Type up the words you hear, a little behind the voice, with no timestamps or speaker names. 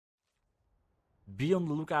Be on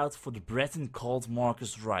the lookout for the Breton called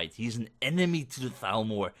Marcus Wright. He is an enemy to the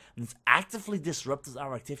Thalmor and has actively disrupted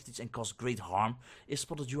our activities and caused great harm. If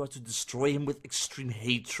spotted, you are to destroy him with extreme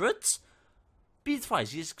hatred. Be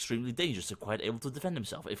advised, he is extremely dangerous and quite able to defend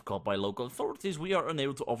himself. If caught by local authorities, we are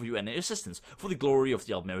unable to offer you any assistance for the glory of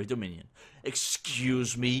the Altmeri Dominion.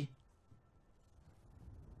 Excuse me?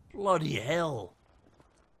 Bloody hell.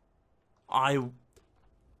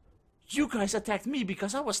 You guys attacked me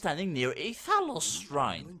because I was standing near a Thalos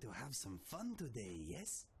shrine. Going to have some fun today,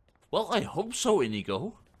 yes? Well, I hope so,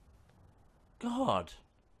 Inigo. God.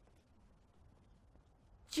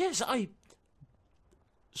 Yes, I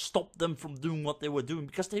stopped them from doing what they were doing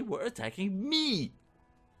because they were attacking me.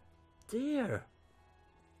 There.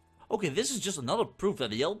 Okay, this is just another proof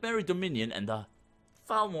that the Altmeri Dominion and the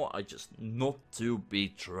Thalmor are just not to be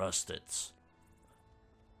trusted.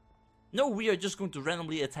 No, we are just going to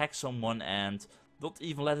randomly attack someone and not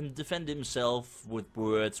even let him defend himself with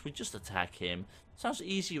words. We just attack him. Sounds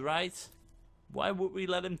easy, right? Why would we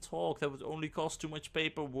let him talk? That would only cost too much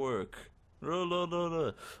paperwork. I don't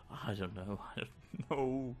know. I don't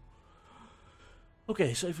know.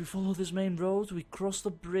 Okay, so if we follow this main road, we cross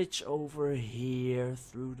the bridge over here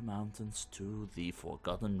through the mountains to the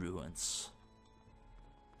Forgotten Ruins.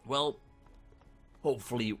 Well,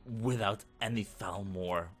 hopefully without any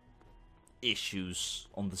Thalmor issues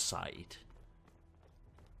on the side.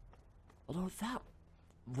 Although that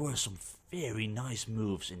were some very nice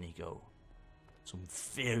moves, Inigo. Some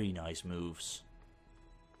very nice moves.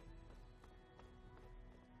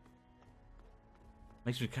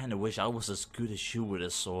 Makes me kinda wish I was as good as you with a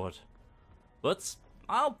sword. But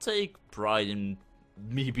I'll take pride in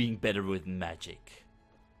me being better with magic.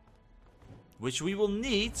 Which we will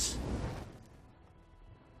need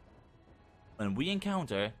when we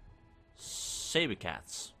encounter saber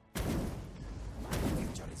cats.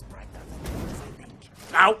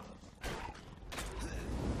 Ow!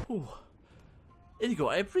 Ooh. Inigo,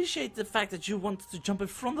 I appreciate the fact that you wanted to jump in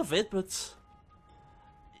front of it, but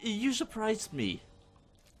you surprised me.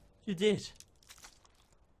 You did.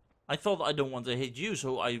 I thought I don't want to hit you,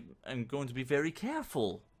 so I am going to be very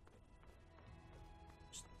careful.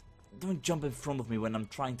 Just don't jump in front of me when I'm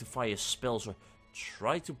trying to fire spells or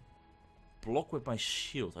try to block with my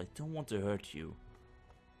shield. I don't want to hurt you.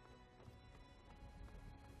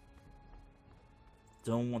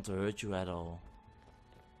 Don't want to hurt you at all.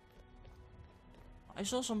 I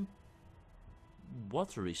saw some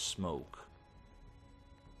watery smoke.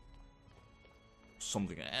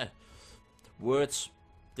 Something. Words.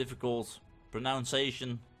 Difficult.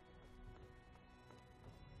 Pronunciation.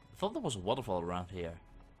 I thought there was a waterfall around here.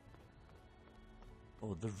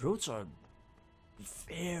 Oh, the roads are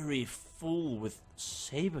very full with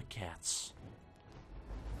saber cats.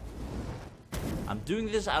 I'm doing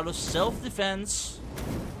this out of self-defense.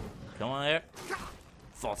 Come on here.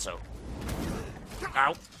 Thought so.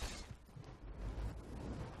 Ow.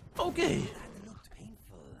 Okay. That looked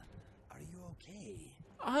painful. Are you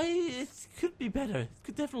okay? It could be better. It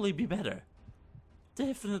could definitely be better.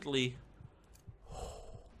 Definitely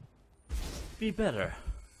be better.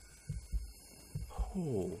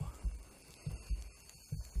 Oh.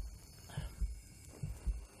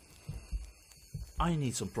 I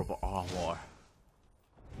need some proper armor.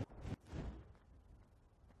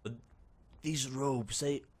 But these robes,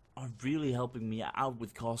 they are really helping me out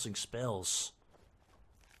with casting spells.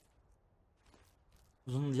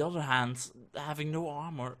 But on the other hand, having no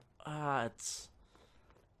armor, it's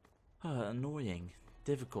annoying,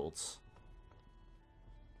 difficult.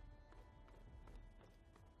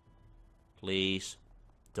 Please,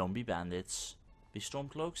 don't be bandits. Be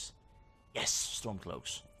stormcloaks? Yes,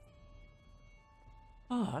 stormcloaks.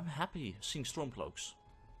 Oh, I'm happy seeing stormcloaks.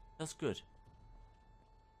 That's good.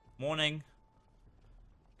 Morning.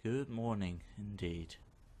 Good morning, indeed.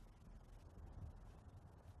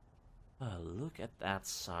 Oh, look at that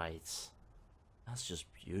sight. That's just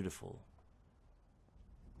beautiful.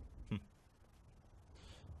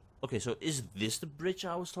 Okay, so is this the bridge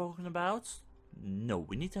I was talking about? No,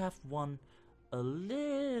 we need to have one a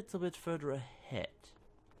little bit further ahead.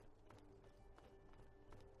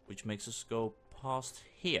 Which makes us go past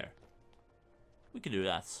here. We can do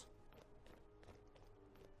that.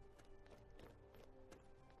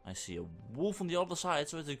 I see a wolf on the other side,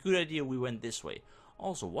 so it's a good idea we went this way.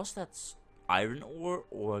 Also, was that iron ore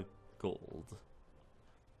or gold?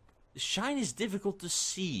 The shine is difficult to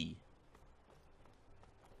see.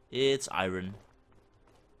 It's iron.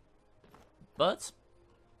 But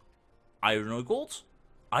iron or gold?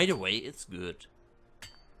 Either way, it's good.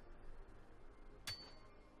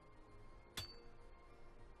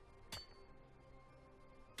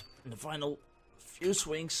 And the final Few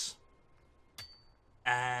swings.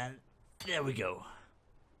 And there we go.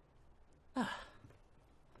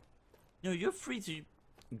 You're free to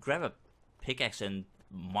grab a pickaxe and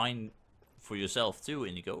mine for yourself too,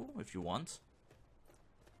 Inigo, if you want.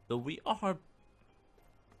 Though we are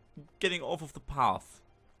getting off of the path.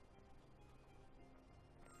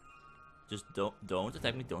 Just don't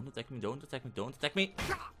attack me, don't attack me, don't attack me, don't attack me.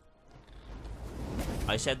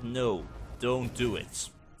 I said no, don't do it.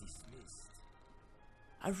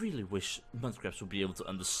 I really wish mudcrabs would be able to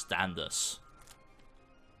understand us.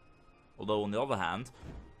 Although on the other hand,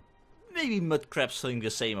 maybe mudcrabs think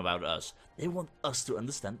the same about us. They want us to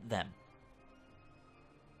understand them.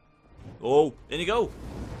 Oh, Inigo!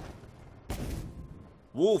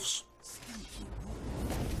 Wolves!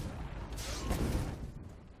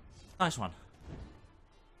 Nice one.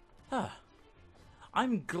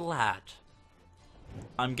 I'm glad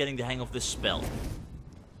I'm getting the hang of this spell.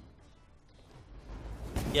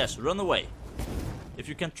 Yes, run away. If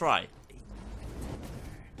you can try.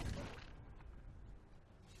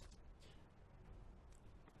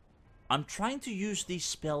 I'm trying to use this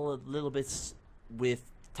spell a little bit with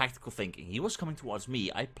tactical thinking. He was coming towards me.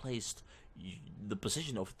 I placed the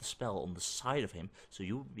position of the spell on the side of him so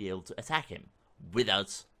you would be able to attack him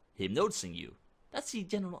without him noticing you. That's the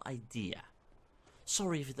general idea.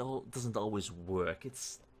 Sorry if it doesn't always work.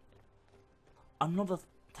 I'm not a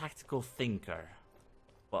tactical thinker.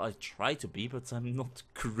 Well, I try to be, but I'm not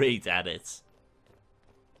great at it.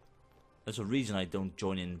 There's a reason I don't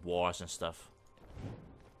join in wars and stuff.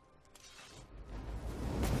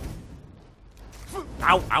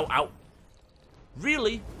 Ow, ow, ow.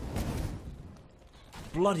 Really?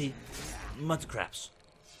 Bloody mudcrabs.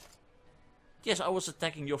 Yes, I was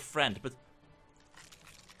attacking your friend, but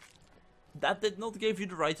that did not give you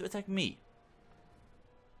the right to attack me.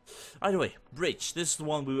 Either way, bridge. This is the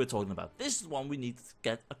one we were talking about. This is the one we need to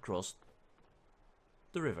get across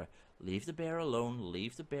the river. Leave the bear alone.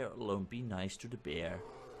 Leave the bear alone. Be nice to the bear.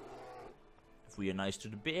 If we are nice to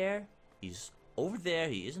the bear, he's over there.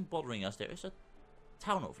 He isn't bothering us. There is a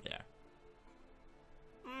town over there.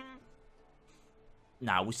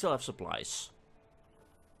 Now, we still have supplies.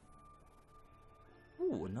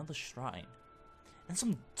 Ooh, another shrine. And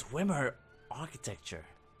some Dwemer architecture.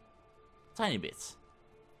 Tiny bit.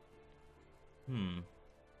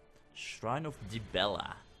 Shrine of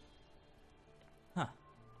Dibella. Huh.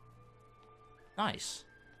 Nice.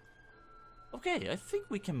 Okay, I think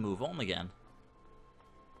we can move on again.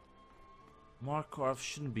 Markarth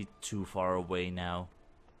shouldn't be too far away now.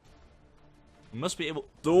 We must be able...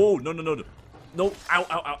 Oh, no, no, no, no. No, ow,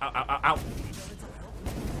 ow, ow, ow, ow, ow.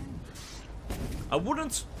 I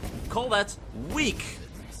wouldn't call that weak.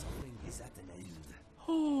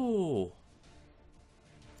 Oh.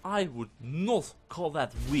 I would not call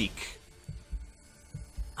that weak.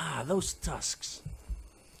 Ah, those tusks.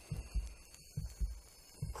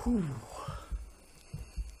 Whew.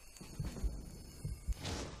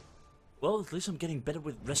 Well, at least I'm getting better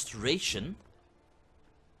with restoration.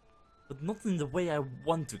 But not in the way I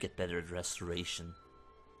want to get better at restoration.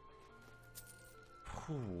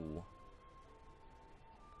 Whew.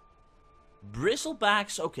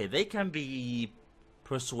 Bristlebacks, okay, they can be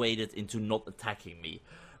persuaded into not attacking me.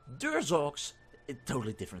 Durzogs, a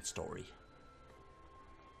totally different story.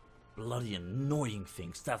 Bloody annoying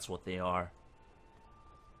things, that's what they are.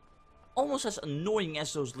 Almost as annoying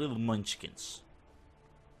as those little munchkins.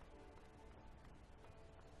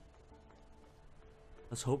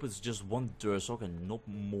 Let's hope it's just one Durzog and not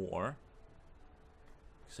more.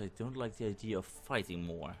 Because I don't like the idea of fighting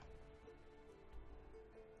more.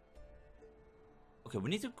 Okay, we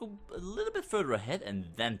need to go a little bit further ahead and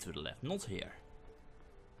then to the left, not here.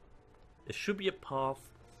 There should be a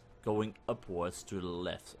path going upwards to the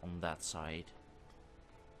left on that side.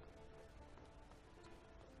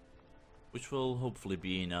 Which will hopefully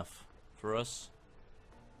be enough for us.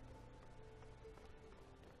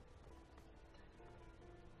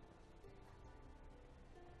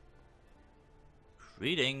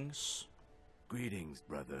 Greetings. Greetings,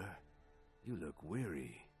 brother. You look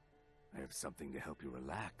weary. I have something to help you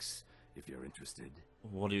relax, if you're interested.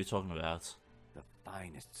 What are you talking about? The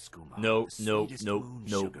finest skooma. No, the no, sweetest no, moon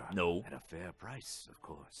no, sugar, no. At a fair price, of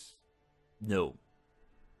course. No.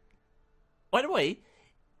 By the way,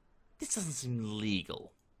 this doesn't seem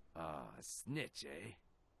legal. Ah, snitch, eh?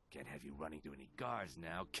 Can't have you running to any guards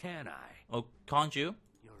now, can I? Oh, can't you?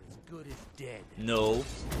 You're as good as dead. No.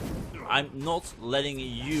 I'm not letting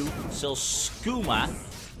you sell skooma,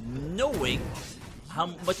 knowing how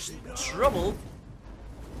much trouble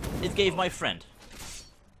it gave my friend.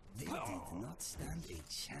 They did not stand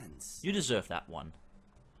a chance. You deserve that one.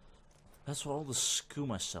 That's what all the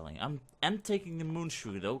Skooma's selling. I'm taking the moon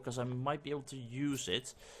sugar though, because I might be able to use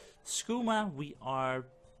it. Skooma,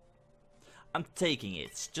 I'm taking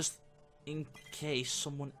it, just in case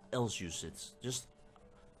someone else uses it.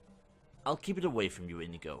 I'll keep it away from you,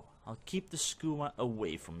 Inigo. I'll keep the Skooma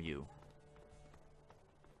away from you.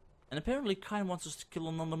 And apparently Kain wants us to kill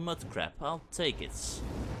another mud crab. I'll take it.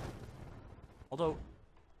 Although,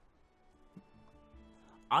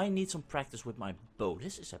 I need some practice with my bow.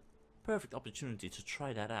 This is a perfect opportunity to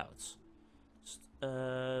try that out.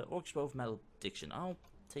 Orc's bow of malediction. I'll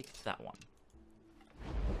take that one.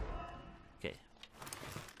 Okay.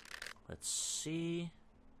 Let's see.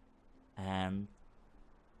 And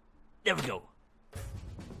there we go.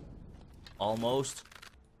 Almost.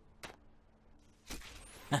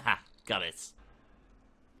 Haha, got it.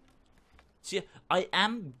 See, I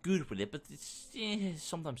am good with it, but it's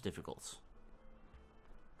sometimes difficult.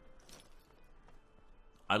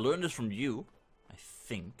 I learned this from you, I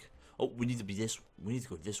think. Oh, we need to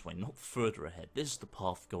go this way, not further ahead. This is the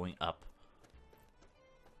path going up.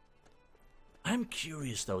 I'm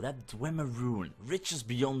curious though, that Dwemer rune, riches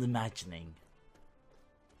beyond imagining.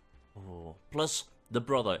 Oh, plus the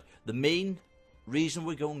brother. The main reason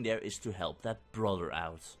we're going there is to help that brother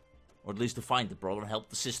out. Or at least to find the brother and help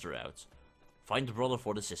the sister out. Find the brother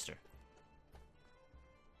for the sister.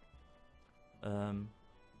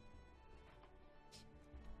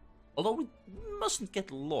 Although we mustn't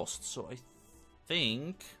get lost, so I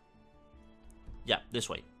think... Yeah, this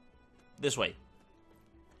way. This way.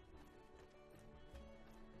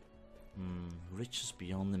 Riches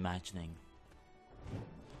beyond imagining.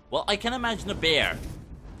 Well, I can imagine a bear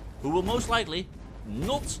who will most likely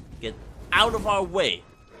not get out of our way.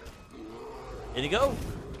 Here you go.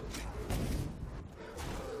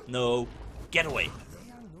 No, get away.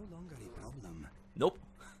 They are no longer a problem. Nope.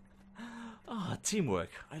 Ah, teamwork.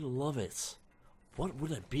 I love it. What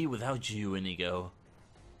would I be without you, Inigo?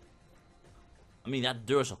 I mean, that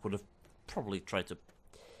Durzok would have probably tried to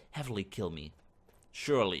heavily kill me.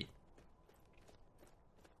 Surely.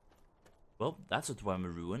 Well, that's a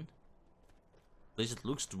Dwemer ruin. At least it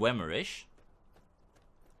looks Dwemerish.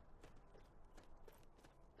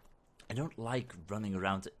 I don't like running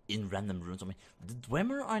around in random ruins. I mean, the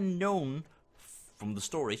Dwemer are known from the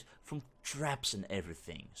stories from traps and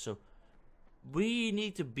everything. So we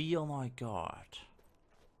need to be on our guard.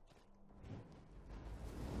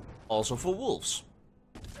 Also for wolves.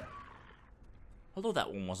 Although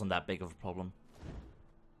that one wasn't that big of a problem.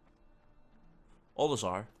 Others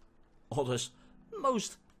are. Others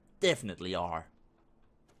most definitely are.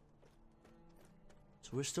 So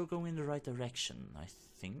we're still going in the right direction, I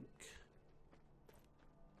think.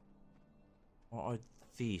 Or are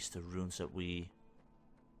these the runes that we...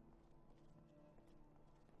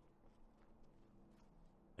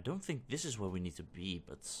 I don't think this is where we need to be,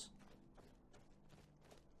 but...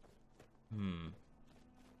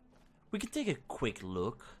 We can take a quick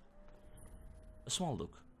look. A small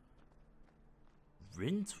look.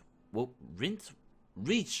 Reach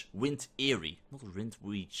Wind Eerie. Not Rind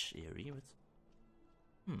Reach Eerie, but...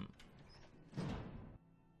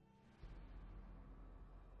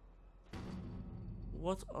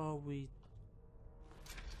 What are we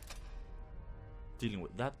dealing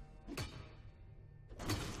with? That...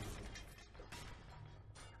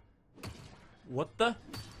 What the?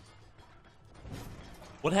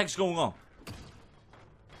 What the heck's going on?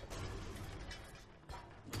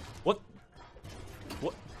 What?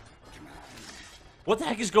 What? What the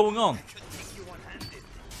heck is going on?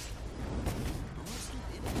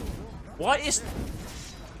 Why is...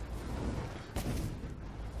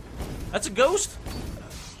 That's a ghost?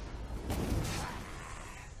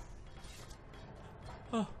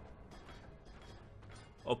 Oh.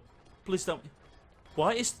 Oh, please tell me.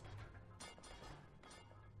 Why is...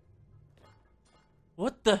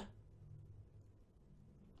 What the...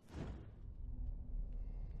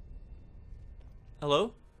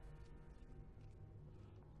 Hello?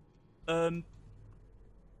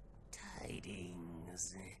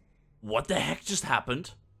 Tidings. What the heck just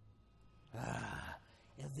happened? Ah,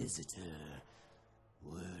 a visitor.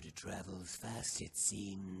 Word travels fast, it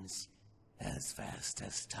seems. As fast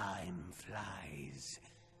as time flies.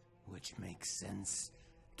 Which makes sense,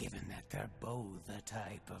 given that they're both a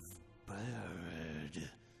type of bird.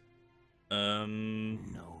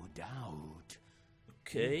 No doubt.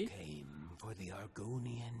 Okay. You came for the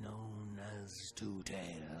Argonian known as Two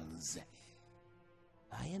Tails.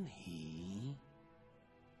 I am he.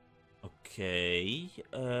 Okay.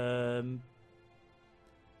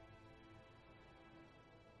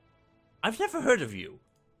 I've never heard of you.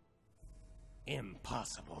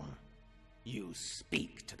 Impossible. You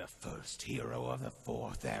speak to the first hero of the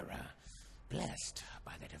Fourth Era, blessed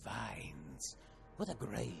by the divines with a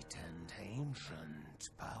great and ancient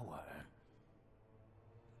power.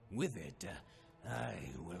 With it, I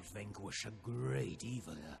will vanquish a great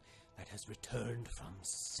evil that has returned from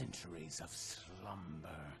centuries of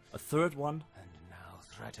slumber. A third one? And now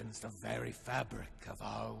threatens the very fabric of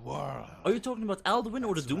our world. Are you talking about Alduin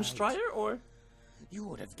or the Doomstrider, right. or? You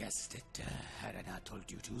would have guessed it had I not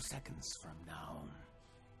told you 2 seconds from now.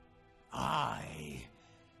 I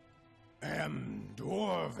am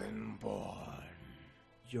Dwarvenborn.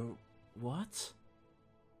 You're what?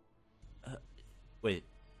 Wait.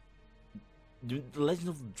 The Legend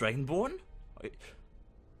of the Dragonborn?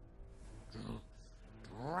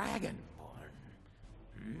 Dragonborn?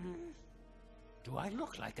 Do I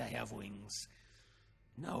look like I have wings?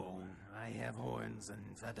 No, I have horns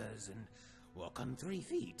and feathers and walk on 3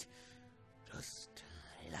 feet. Just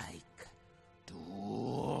like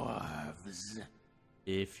dwarves.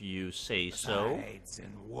 If you say so. Besides,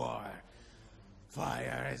 in war,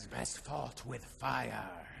 fire is best fought with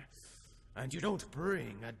fire. And you don't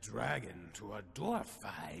bring a dragon to a dwarf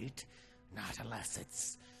fight, not unless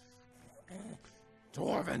it's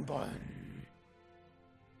Dwarvenborn.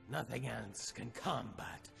 Nothing else can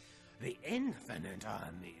combat the infinite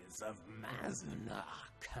armies of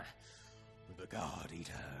Maznak, the God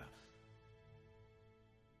Eater.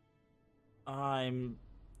 I'm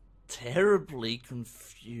terribly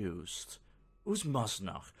confused. Who's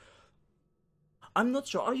Maznak? I'm not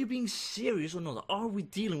sure. Are you being serious or not? Are we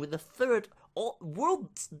dealing with the third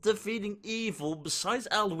world-defeating evil besides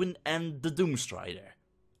Alduin and the Doomstrider?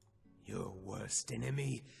 Your worst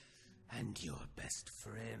enemy and your best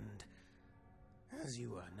friend, as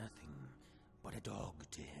you are nothing but a dog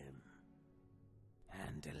to him.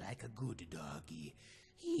 And like a good doggy,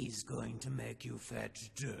 he's going to make you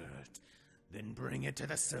fetch dirt, then bring it to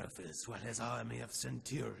the surface while his army of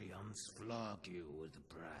centurions flog you with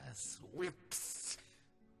brass whips.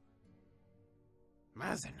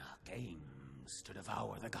 Maznak aims to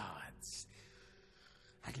devour the gods,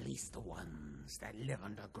 at least the ones that live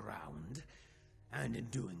underground, and in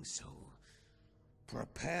doing so,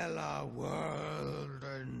 propel our world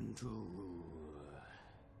into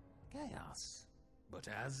chaos. But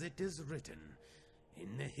as it is written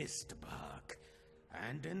in the Histbark,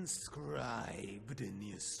 and inscribed in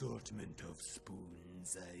the assortment of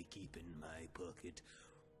spoons I keep in my pocket,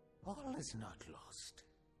 all is not lost.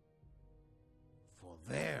 For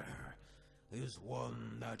there is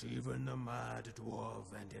one that even the mad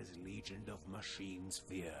dwarf and his legion of machines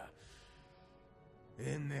fear.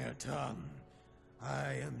 In their tongue,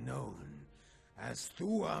 I am known as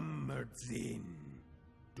Thuamerdzin,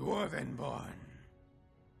 Dwarvenborn.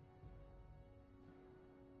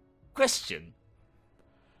 Question.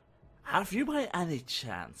 Have you by any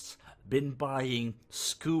chance been buying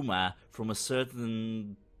Skooma from a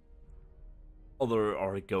certain other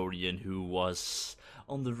Argonian who was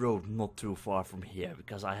on the road not too far from here?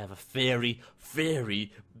 Because I have a very,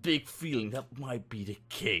 very big feeling that might be the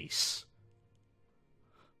case.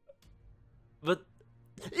 But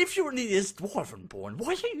if you're indeed this Dwarvenborn,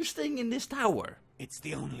 why are you staying in this tower? It's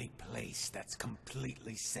the only place that's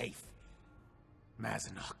completely safe.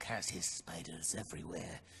 Maznak has his spiders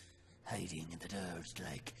everywhere, hiding in the dirt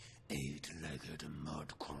like 8-legged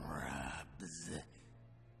mud crabs.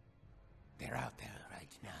 They're out there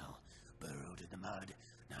right now, burrowed in the mud,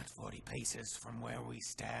 not 40 paces from where we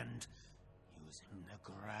stand, using the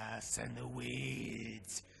grass and the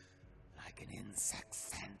weeds like an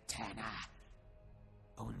insect's antenna.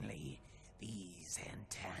 Only these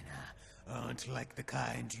antennae aren't like the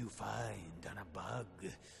kind you find on a bug.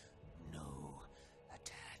 No,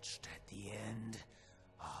 attached at the end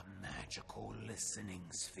are magical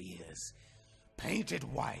listening spheres, painted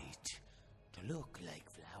white to look like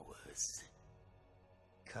flowers.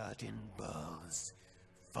 Cotton balls,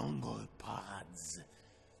 fungal pods,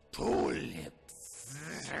 tulips.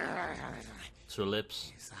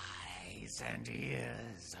 Tulips. His eyes and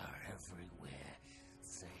ears are everywhere,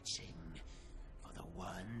 searching for the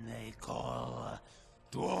one they call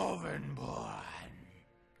Dwarvenborn.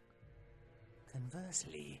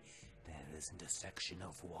 Conversely, there isn't a section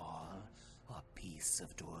of wall or piece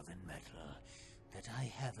of dwarven metal that I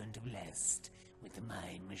haven't blessed with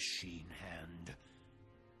my machine hand.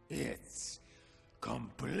 It's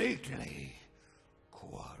completely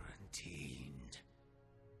quarantined.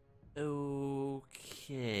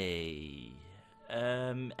 Okay.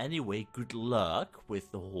 Anyway, good luck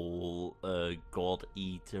with the whole God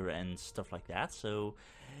Eater and stuff like that. So,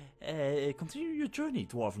 continue your journey,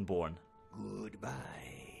 Dwarvenborn. Goodbye.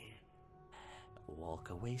 Walk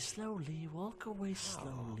away slowly, walk away slowly.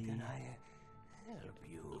 How can I help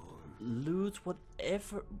you? Loot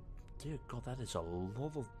whatever. Dear God, that is a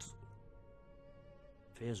lot of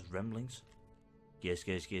fierce ramblings. Gears.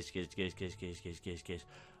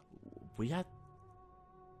 We had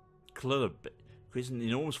clutter. Creates an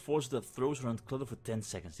enormous force that throws around clutter for 10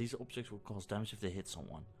 seconds. These objects will cause damage if they hit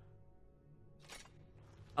someone.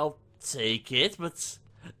 I'll take it, but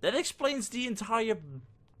that explains the entire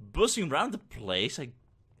buzzing around the place. It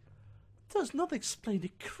does not explain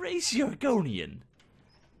the crazy Argonian.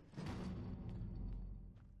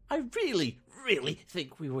 I really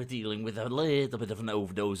think we were dealing with a little bit of an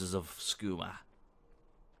overdose of Skooma.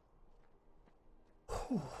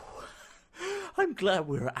 I'm glad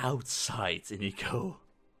we're outside, Inigo.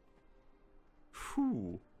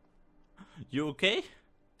 Whew. You okay?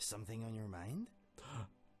 Something on your mind?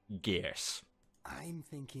 Gears. I'm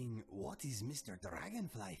thinking, what is Mr.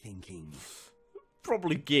 Dragonfly thinking?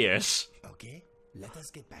 Probably gears. Okay, let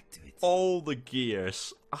us get back to it. All the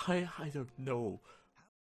gears. I don't know.